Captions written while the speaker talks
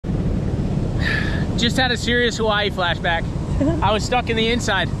just had a serious Hawaii flashback. I was stuck in the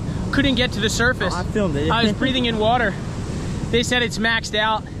inside. Couldn't get to the surface. Oh, I filmed it. I was breathing in water. They said it's maxed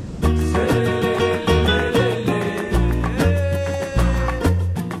out.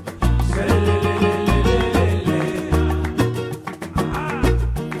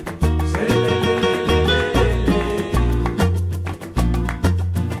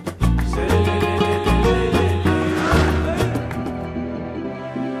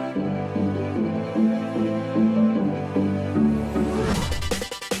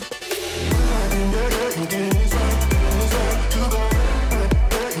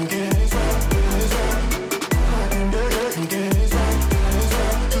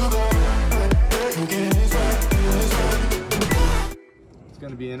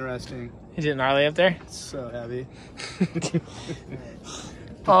 Be interesting. Is it gnarly up there? It's so heavy.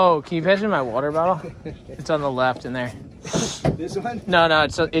 Oh, can you pass me my water bottle? It's on the left in there. This one? No,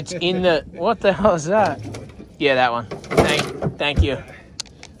 it's in the. What the hell is that? Yeah, that one. Thank you.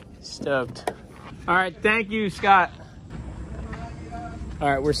 Stoked. All right, thank you, Scott. All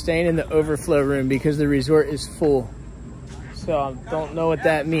right, we're staying in the overflow room because the resort is full. So I don't know what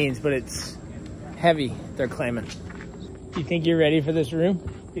that means, but it's heavy, they're claiming. You think you're ready for this room?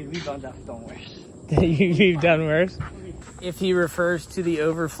 Dude, we've done worse. You've done worse? If he refers to the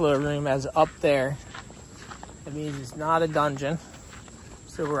overflow room as up there, that means it's not a dungeon.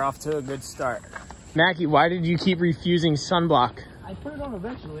 So we're off to a good start. Mackie, why did you keep refusing sunblock? I put it on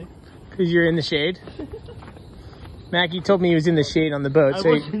eventually. Because you're in the shade? Mackie told me he was in the shade on the boat,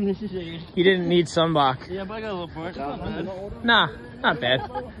 so in the shade. he didn't need sunblock. Yeah, but I got a little more. It's not bad. Nah, not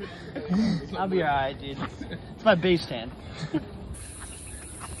bad. I'll be alright, dude. It's my base tan.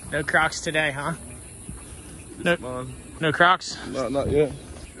 No Crocs today, huh? No Crocs? No, not yet.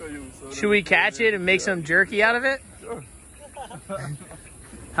 Should we catch it and make some jerky out of it? Sure.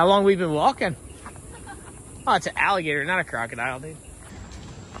 How long we been walking? Oh, it's an alligator, not a crocodile, dude.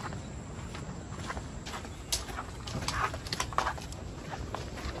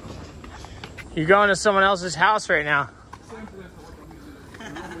 You're going to someone else's house right now.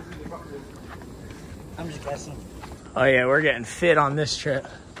 I'm just guessing. Oh yeah, we're getting fit on this trip.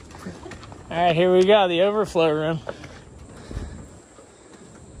 All right, here we go, the overflow room.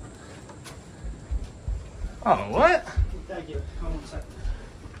 Oh, what? Thank you. Hold on a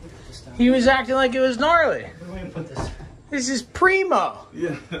second. He was acting like it was gnarly. Where are we gonna put this? This is primo.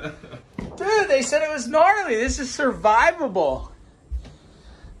 Yeah. Dude, they said it was gnarly. This is survivable.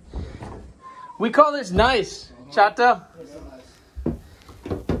 We call this nice. Chato.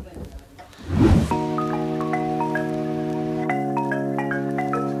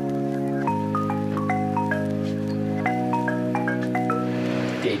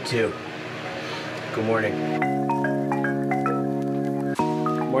 Day 2. Good morning.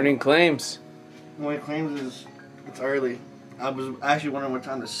 Morning claims. Morning claims is it's early. I was actually wondering what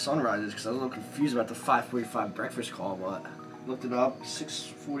time the sun rises because I was a little confused about the 5:45 breakfast call, but looked it up.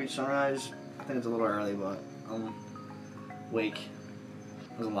 6:40 sunrise. I think it's a little early, but I'm awake.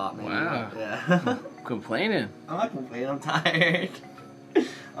 It was a lot, maybe. Wow. Yeah. Complaining. I'm not complaining. I'm tired.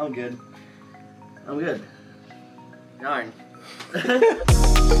 I'm good. I'm good. Darn.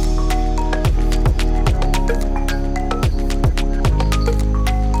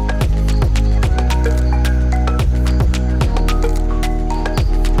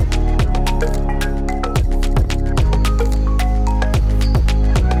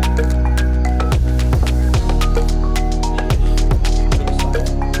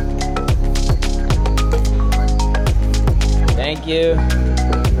 Thank you.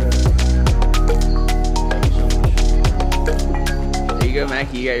 There you go,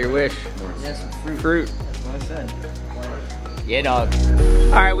 Mackie. You got your wish. Yeah, some fruit. Fruit. That's what I said. Yeah, dog.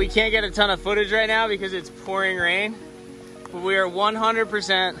 All right, we can't get a ton of footage right now because it's pouring rain, but we are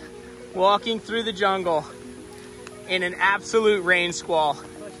 100% walking through the jungle in an absolute rain squall.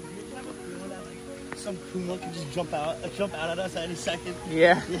 Some puma can just jump out at us at any second.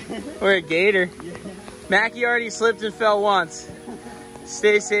 Yeah, or a gator. Yeah. Mackie already slipped and fell once.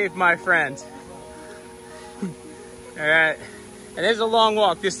 Stay safe, my friend. All right, and there's a long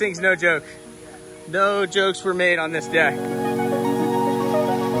walk. This thing's no joke. No jokes were made on this day.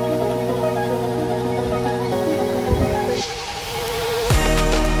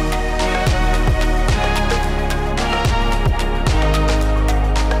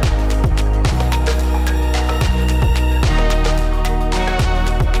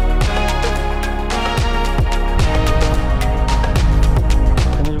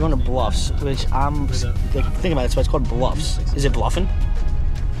 Bluffs, which I'm like, thinking about it, so it's called Bluffs. Is it bluffing?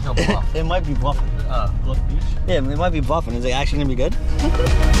 No, bluff. It might be bluffing. Bluff Beach? Yeah, it might be bluffing. Is it actually gonna be good?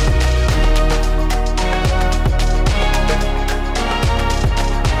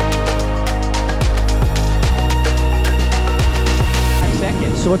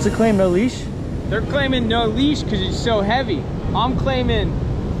 So what's the claim? No leash? They're claiming no leash because it's so heavy. I'm claiming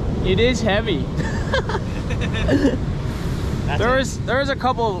it is heavy. There's a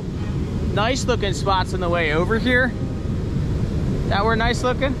couple nice looking spots on the way over here that were nice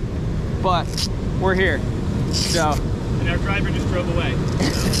looking, but we're here. So. And our driver just drove away.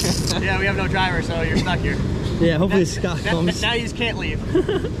 So. Yeah, we have no driver, so you're stuck here. Yeah, hopefully Scott comes. Now you just can't leave.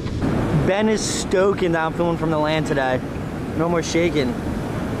 Ben is stoking that I'm filming from the land today. No more shaking.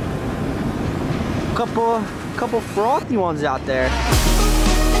 Couple frothy ones out there.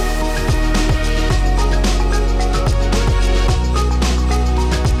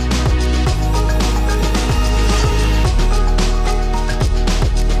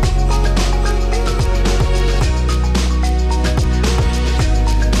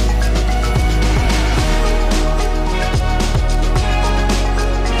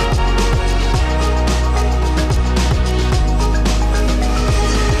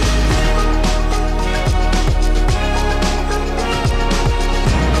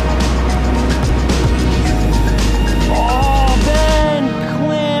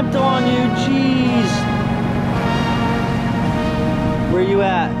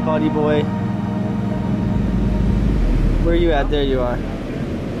 Buddy boy. Where are you at? There you are.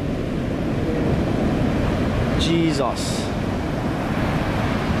 Jesus.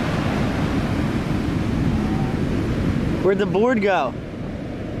 Where'd the board go?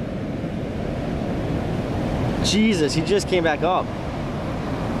 Jesus, he just came back up.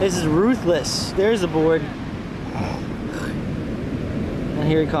 This is ruthless. There's the board. And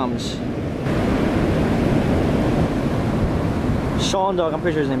here he comes. Sean Dog, I'm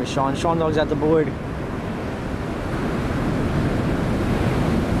pretty sure his name is Sean. Sean Dog's at the board.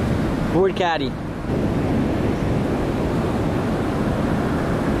 Board caddy.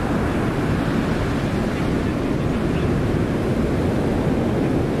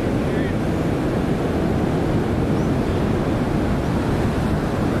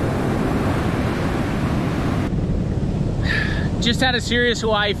 Just had a serious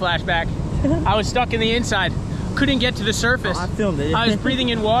Hawaii flashback. I was stuck in the inside. Couldn't get to the surface. Oh, I filmed it. I was breathing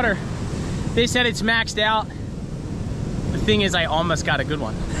in water. They said it's maxed out. The thing is, I almost got a good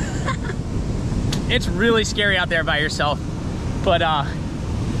one. It's really scary out there by yourself. But,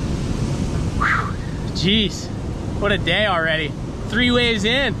 jeez, what a day already. 3 waves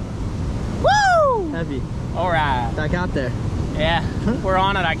in. Woo! Heavy. All right. Back out there. Yeah, we're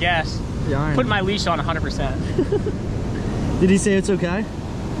on it, I guess. Yarn. Put my leash on 100%. Did he say it's okay?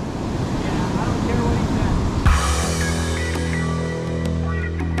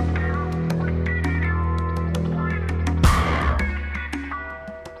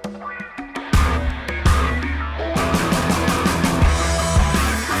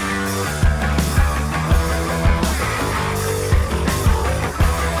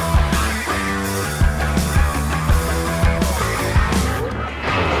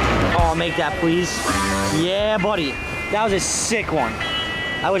 Make that, please. Yeah, buddy. That was a sick one.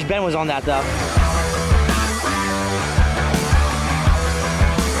 I wish Ben was on that, though.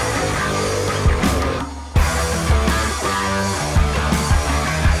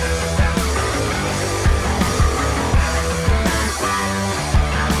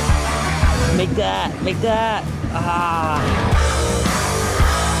 Make that. Make that. Ah.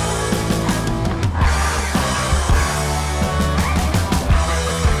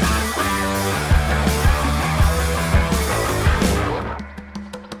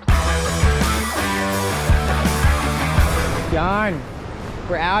 Yarn,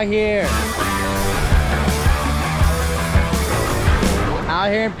 we're out here. Out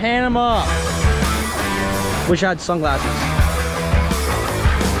here in Panama. Wish I had sunglasses.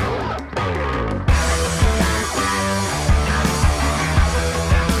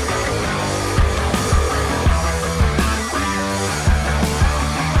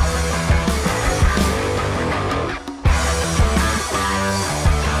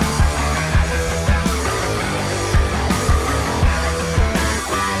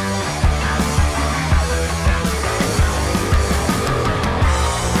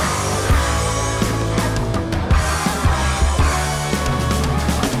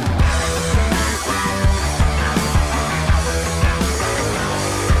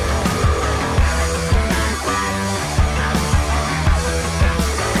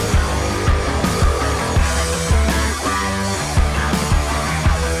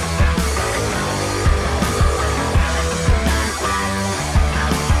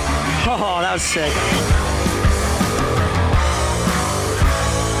 Oh, that was sick.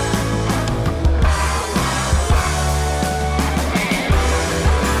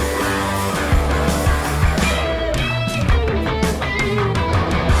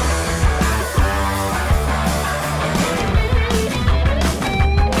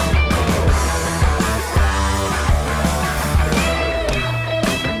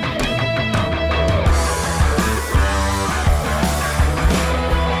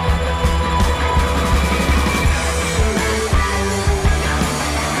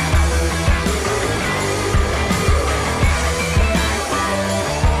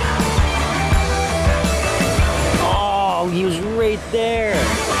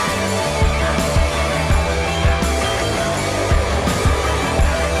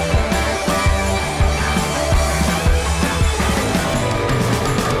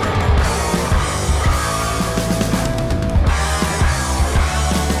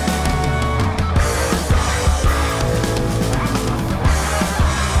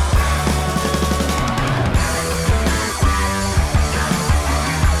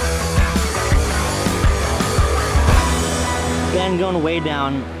 going way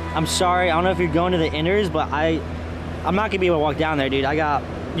down. I'm sorry, I don't know if you're going to the inners, but I'm not gonna be able to walk down there, dude. I got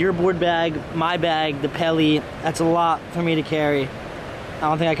your board bag, my bag, the Pelly. That's a lot for me to carry. I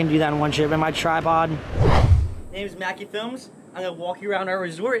don't think I can do that in one trip. And my tripod. My name is Mackie Films. I'm gonna walk you around our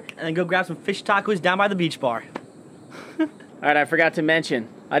resort and then go grab some fish tacos down by the beach bar. All right, I forgot to mention,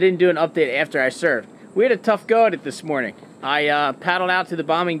 I didn't do an update after I served. We had a tough go at it this morning. I paddled out to the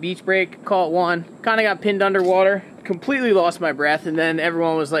bombing beach break, caught one, kind of got pinned underwater, completely lost my breath, and then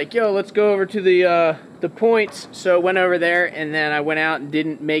everyone was like, yo, let's go over to the points. So I went over there, and then I went out and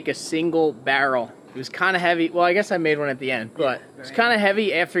didn't make a single barrel. It was kind of heavy. Well, I guess I made one at the end, but it was kind of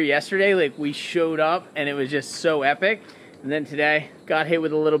heavy after yesterday. Like, we showed up, and it was just so epic. And then today, got hit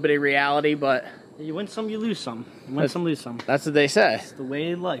with a little bit of reality, but... You win some, you lose some. You win some, lose some. That's what they say. It's the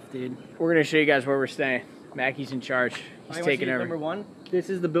way of life, dude. We're going to show you guys where we're staying. Mackie's in charge. He's taking over. Number one,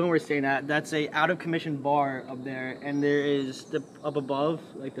 this is the building we're staying at. That's a out-of-commission bar up there, and there is up above,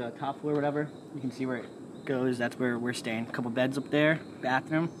 like the top floor or whatever. You can see where it goes. That's where we're staying. A couple beds up there,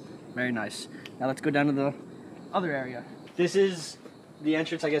 bathroom. Very nice. Now let's go down to the other area. This is the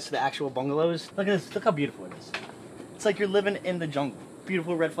entrance, I guess, to the actual bungalows. Look at this. Look how beautiful it is. It's like you're living in the jungle.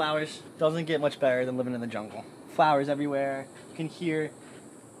 Beautiful red flowers. Doesn't get much better than living in the jungle. Flowers everywhere. You can hear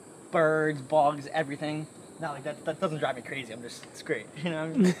birds, bugs, everything. Not like that doesn't drive me crazy. It's great. You know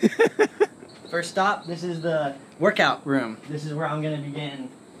what I mean? First stop, this is the workout room. This is where I'm gonna be getting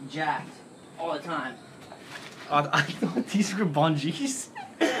jacked all the time. I thought these were bungees.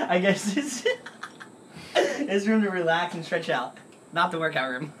 I guess this room to relax and stretch out. Not the workout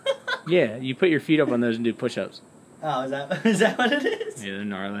room. Yeah, you put your feet up on those and do push-ups. Oh, is that what it is? Yeah, they're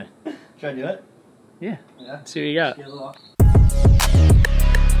gnarly. Should I do it? Yeah. Yeah. Let's see what you got. Get a little...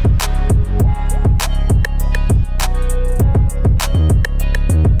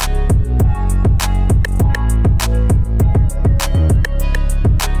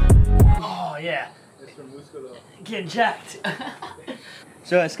 Oh, yeah. Getting jacked.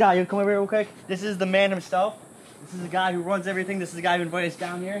 So, Scott, you come over here real quick? This is the man himself. This is the guy who runs everything. This is the guy who invited us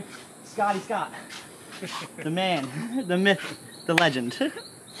down here. Scotty Scott. The man, the myth, the legend.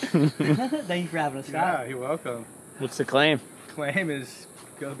 Thank you for having us, Scott. Yeah, you're welcome. What's the claim? Claim is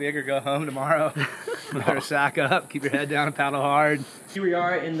go big or go home tomorrow. Better sack up, keep your head down and paddle hard. Here we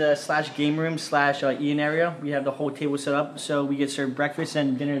are in the /game room / eating area. We have the whole table set up, so we get served breakfast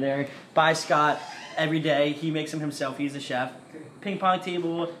and dinner there by Scott every day. He makes them himself. He's the chef. Ping pong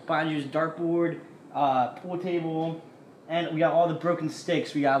table, behind you is dartboard, pool table, and we got all the broken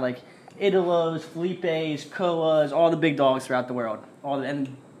sticks. We got like Idalos, Felipes, Koas, all the big dogs throughout the world.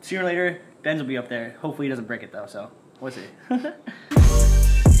 And sooner or later, Ben's will be up there. Hopefully he doesn't break it though, so we'll see.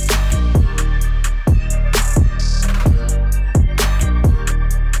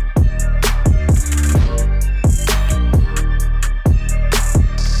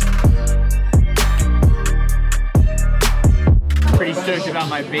 Pretty stoked about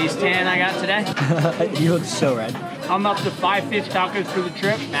my base tan I got today. You look so red. I'm up to 5 fish tacos for the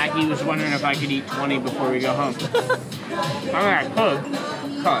trip. Mackie was wondering if I could eat 20 before we go home. I could.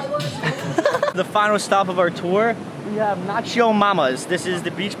 Cut. The final stop of our tour, we have Nacho Mama's. This is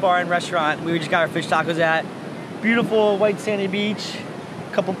the beach bar and restaurant we just got our fish tacos at. Beautiful white sandy beach,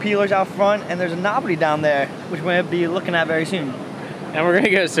 a couple peelers out front, and there's a novelty down there, which we're gonna be looking at very soon. And we're gonna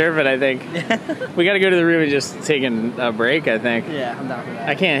go surf it, I think. We gotta go to the room and just take a break, I think. Yeah, I'm down for that.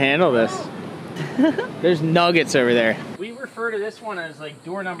 I can't handle this. There's nuggets over there. We refer to this one as like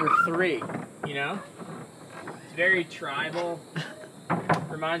door number 3, you know? It's very tribal.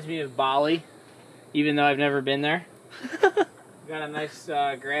 Reminds me of Bali, even though I've never been there. Got a nice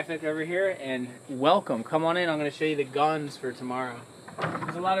graphic over here, and welcome. Come on in, I'm gonna show you the guns for tomorrow.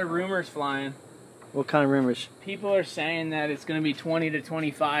 There's a lot of rumors flying. What kind of rumors? People are saying that it's gonna be 20 to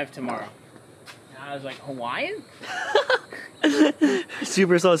 25 tomorrow. And I was like, Hawaiian?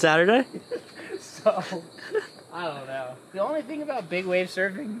 Super Slow Saturday? So, I don't know. The only thing about big wave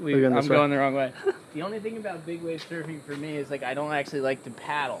surfing, I'm going the wrong way. The only thing about big wave surfing for me is like I don't actually like to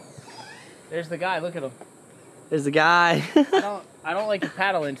paddle. There's the guy, look at him. There's the guy. I don't like to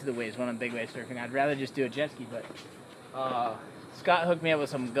paddle into the waves when I'm big wave surfing. I'd rather just do a jet ski, but Scott hooked me up with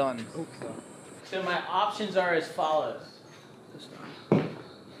some guns. So my options are as follows.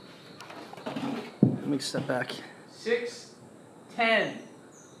 Let me step back. 6, 10,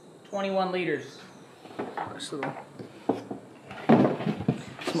 21 liters. Some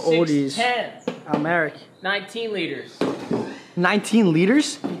oldies. 10, Americ. 19 liters. 19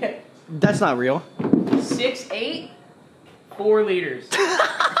 liters? Yeah. That's not real. 6, 8, 4 liters.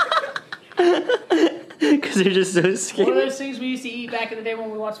 Because they're just so skinny. What are those things we used to eat back in the day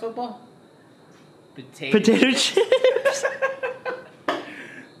when we watched football? Potato chips.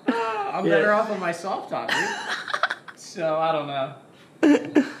 I'm better off on my soft top, dude. So I don't know.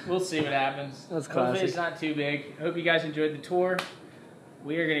 We'll see what happens. That's Hopefully classic. it's not too big. Hope you guys enjoyed the tour.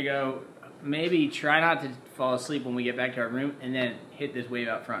 We are gonna go maybe try not to fall asleep when we get back to our room and then hit this wave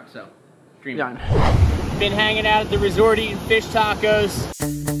out front. So dream on. Been hanging out at the resort eating fish tacos.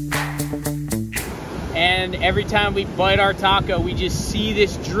 And every time we bite our taco, we just see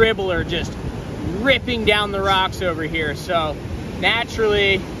this dribbler just ripping down the rocks over here. So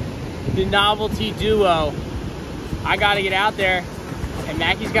naturally, the novelty duo, I gotta get out there and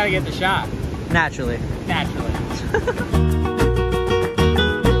Mackie's gotta get the shot. Naturally. Naturally.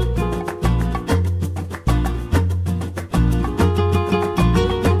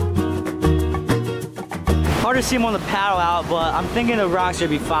 Hard to see him on the paddle out, but I'm thinking the rocks should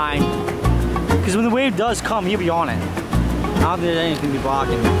be fine. Because when the wave does come, he'll be on it. I don't think there's anything to be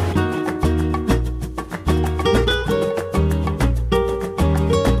blocking.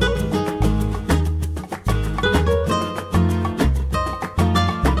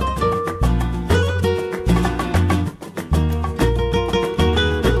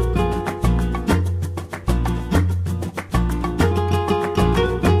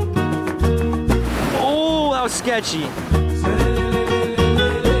 Oh, that was sketchy.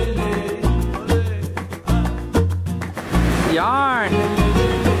 Yarn.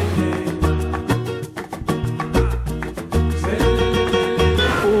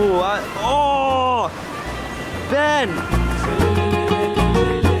 Ooh, oh, Ben.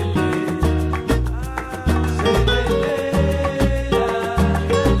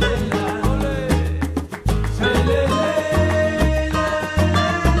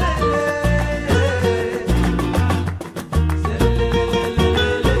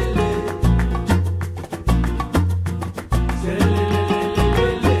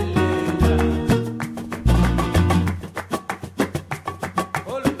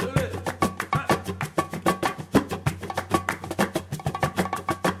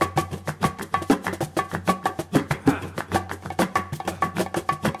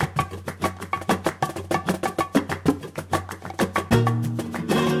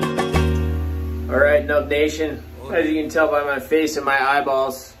 All right, Nub Nation. As you can tell by my face and my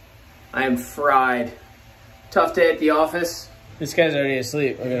eyeballs, I am fried. Tough day at the office. This guy's already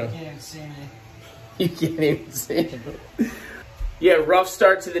asleep. Look at him. You can't see me. You can't even see him. Yeah, rough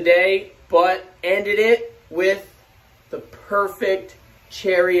start to the day, but ended it with the perfect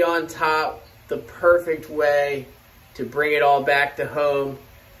cherry on top, the perfect way to bring it all back to home,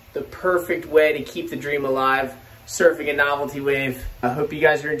 the perfect way to keep the dream alive. Surfing a novelty wave. I hope you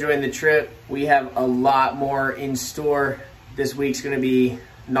guys are enjoying the trip. We have a lot more in store. This week's gonna be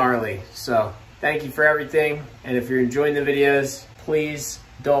gnarly. So thank you for everything. And if you're enjoying the videos, please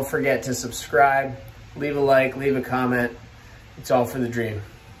don't forget to subscribe, leave a like, leave a comment. It's all for the dream.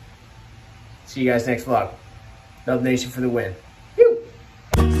 See you guys next vlog. Nub Nation for the win.